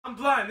I'm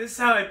blind, this is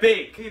how I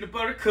bake peanut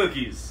butter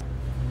cookies.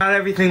 Got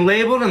everything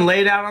labeled and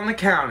laid out on the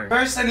counter.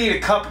 First I need a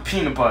cup of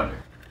peanut butter.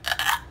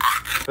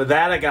 For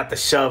that I got the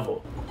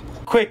shovel.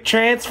 Quick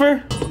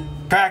transfer.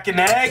 Crack an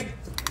egg.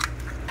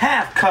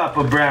 Half cup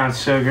of brown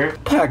sugar.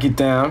 Pack it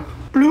down.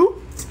 Bloop.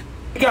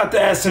 We got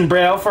the Essen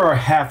Braille for a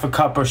half a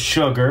cup of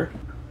sugar.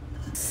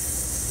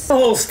 A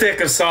whole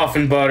stick of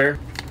softened butter.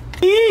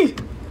 Eee!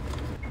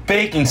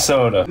 Baking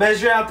soda.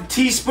 Measure out the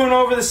teaspoon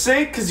over the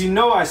sink, cause you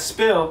know I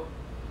spill.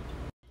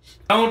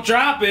 Don't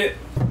drop it.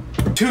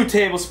 2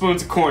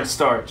 tablespoons of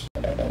cornstarch.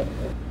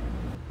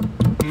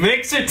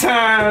 Mixer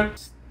time.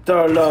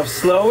 Start it off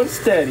slow and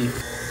steady.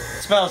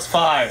 Smells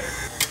fire.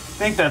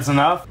 Think that's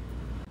enough?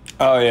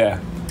 Oh yeah.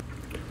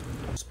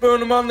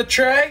 Spoon them on the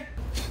tray.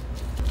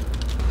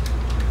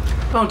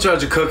 Don't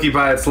judge a cookie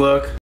by its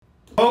look.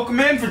 Poke them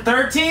in for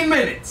 13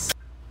 minutes.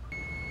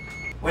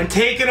 When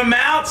taking them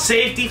out,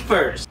 safety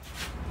first.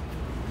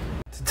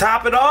 To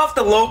top it off,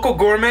 the local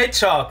gourmet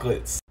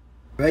chocolates.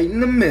 Right in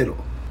the middle.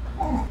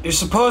 You're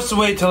supposed to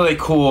wait till they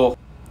cool.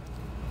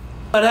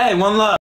 But hey, one love.